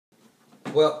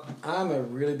Well, I'm a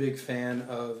really big fan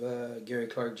of Gary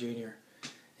Clark Jr.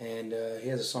 and he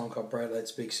has a song called Bright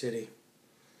Lights, Big City.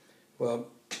 Well,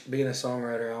 being a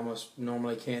songwriter, I almost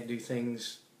normally can't do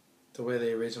things the way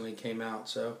they originally came out.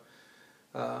 So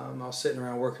I was sitting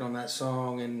around working on that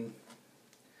song, and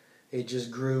it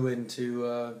just grew into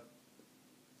a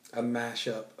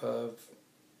mashup of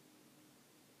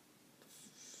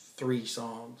 3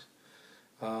 songs.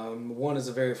 One is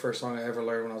the very first song I ever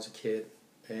learned when I was a kid,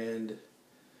 and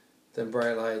then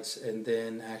Bright Lights, and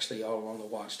then actually All Along the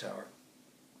Watchtower.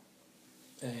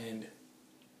 And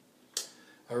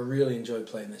I really enjoyed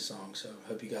playing this song, so I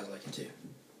hope you guys like it too.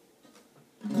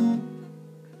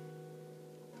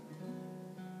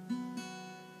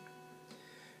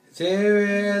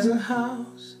 There is a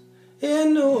house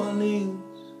in New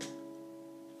Orleans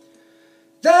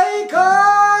they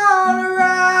call the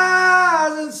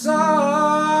rising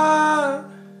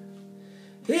sun.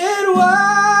 It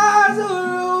was a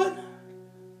ruin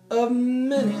of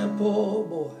many a poor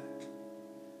boy,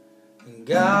 and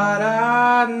God,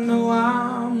 I know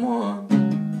I'm one.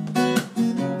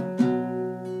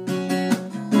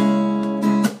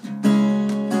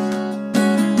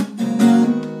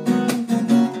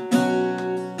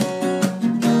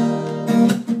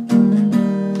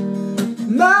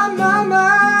 My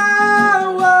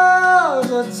mama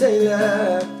was a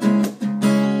tailor,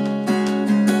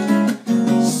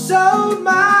 sewed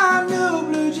my new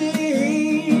blue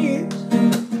jeans.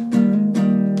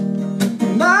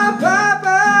 My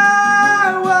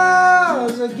papa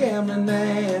was a gambling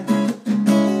man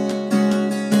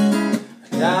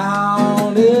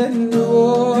down in New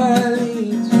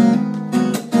Orleans.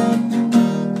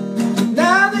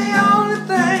 Now the only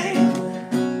thing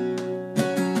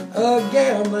a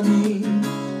gambler needs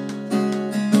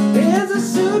is a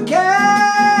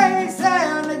suitcase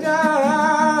and a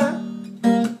gun.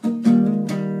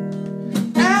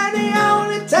 And the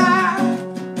only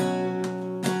time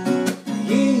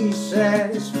he's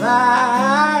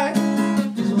satisfied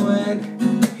is when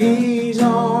he's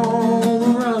on the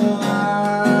run.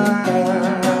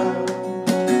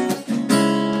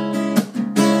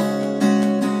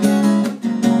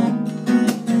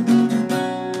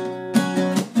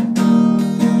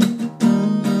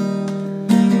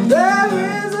 There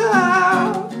is a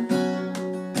house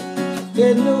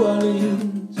in New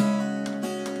Orleans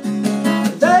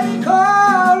they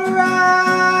call the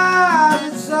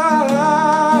rising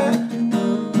sun.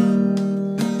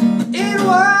 It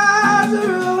was a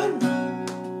ruin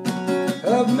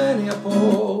of many a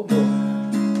poor boy.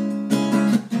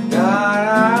 God,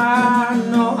 I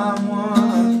know I'm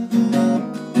one.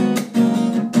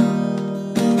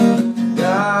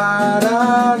 God, I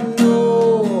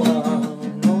know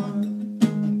I'm one.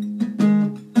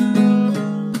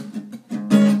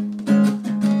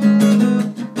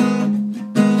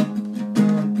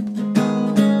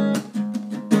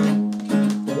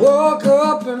 Woke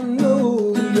up in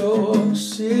New York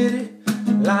City,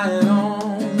 lying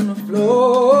on the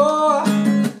floor.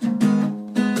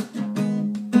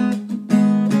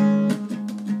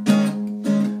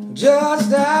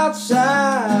 Just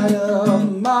outside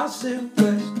of Marcy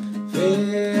West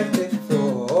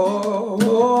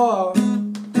 54.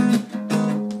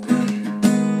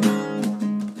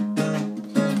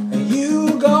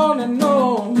 You gonna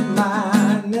know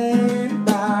my name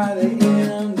by the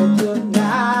end of the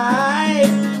night.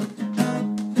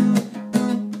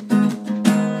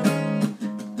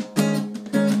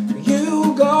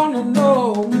 You gonna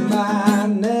know my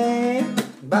name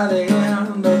by the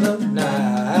end of the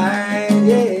night,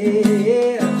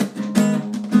 yeah.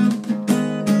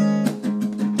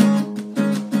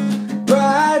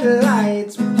 Bright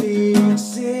lights, big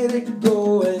city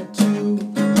going to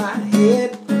my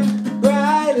head.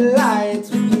 Bright lights,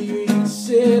 big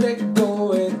city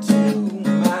going to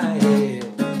my head.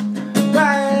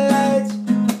 Bright lights,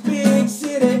 big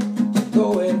city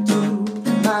going to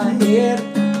my head.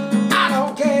 I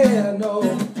don't care, no,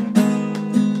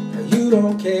 you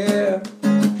don't care.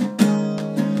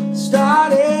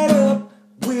 Started up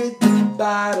with the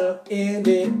bottle,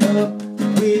 ended up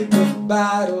with the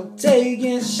bottle,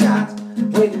 taking shots,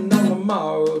 waiting on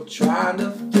tomorrow, trying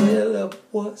to fill up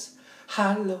what's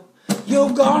hollow.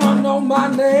 You're gonna know my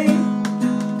name.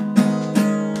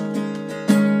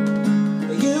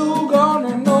 You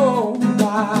gonna know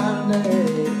my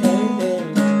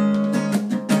name.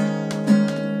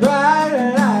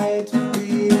 Bright lights,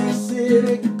 big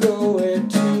city going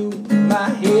to my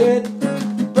head.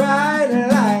 Bright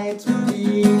lights,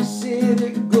 big city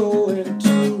going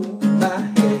to my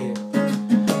head.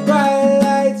 Bright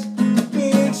lights,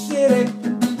 big city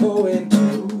going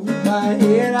to my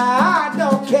head. I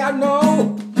don't care,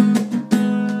 no,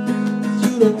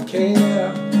 don't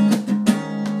care.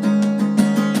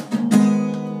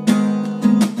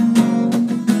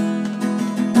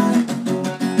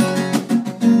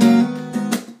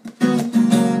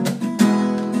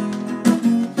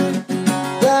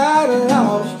 Got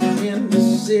lost in the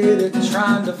city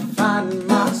trying to find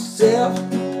myself,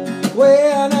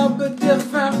 weighing up a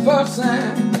different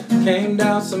person, came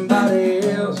down somebody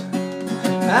else.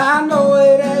 I know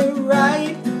it ain't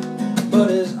right,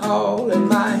 but it's all in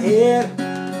my head.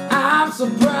 I'm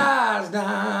surprised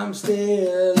I'm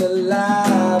still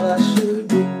alive, I should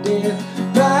be dead.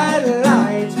 Bright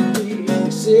lights,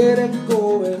 big city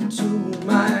going to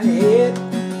my head.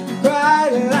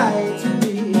 Bright lights,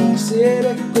 big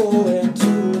city going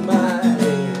to my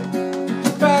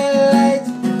head. Bright lights,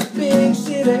 big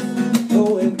city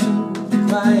going to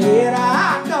my head.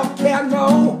 I don't care,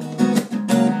 no,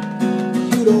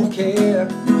 you don't care.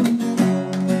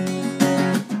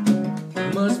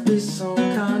 Must be some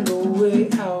kind of way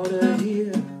out of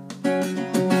here,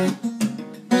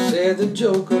 said the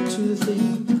joker to the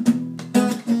thief.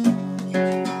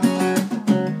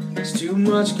 It's too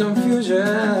much confusion,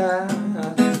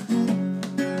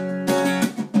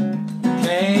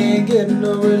 can't get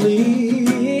no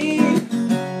relief.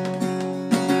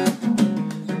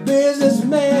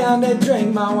 Businessman, they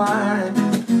drank my wine,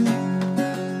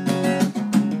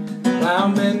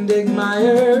 plowmen dig my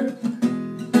earth.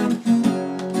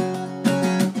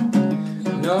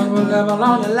 None will ever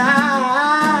along the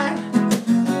line,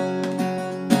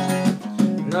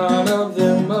 none of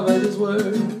them of this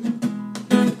world.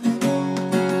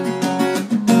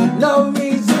 No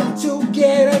reason to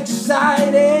get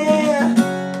excited,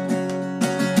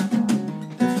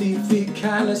 the thief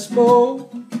kindly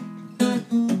spoke.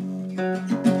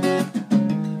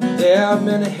 There are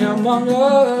many among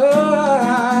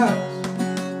us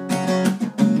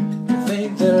who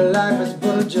think that life is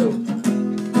but a joke.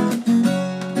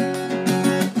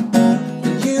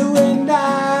 You and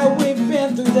I, we've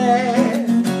been through that.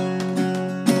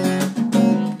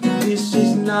 This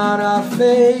is not our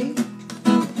fate.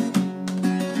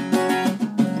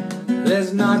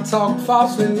 Let's not talk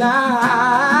falsely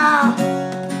now.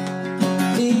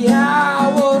 The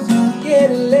hour's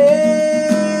getting late.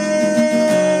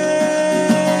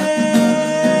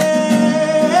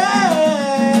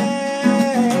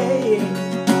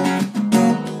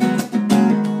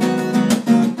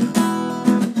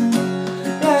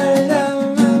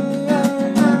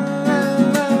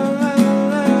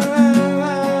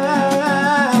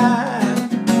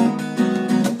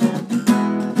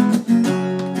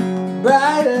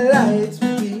 Bright lights,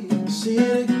 big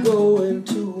city going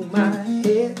to my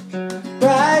head.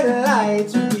 Bright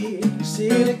lights, big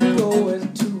city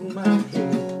going to my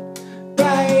head.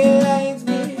 Bright lights,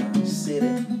 big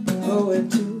city going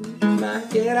to my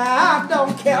head. I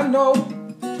don't care, no,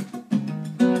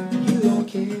 you don't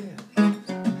care.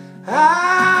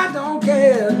 I don't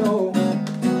care, no,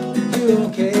 you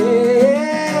don't care.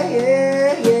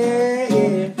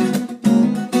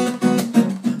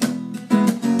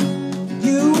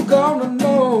 You gonna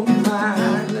know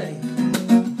my name.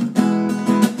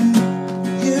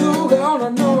 You gonna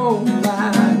know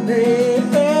my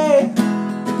name.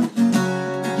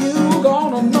 You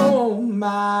gonna know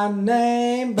my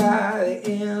name by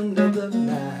the end of the night.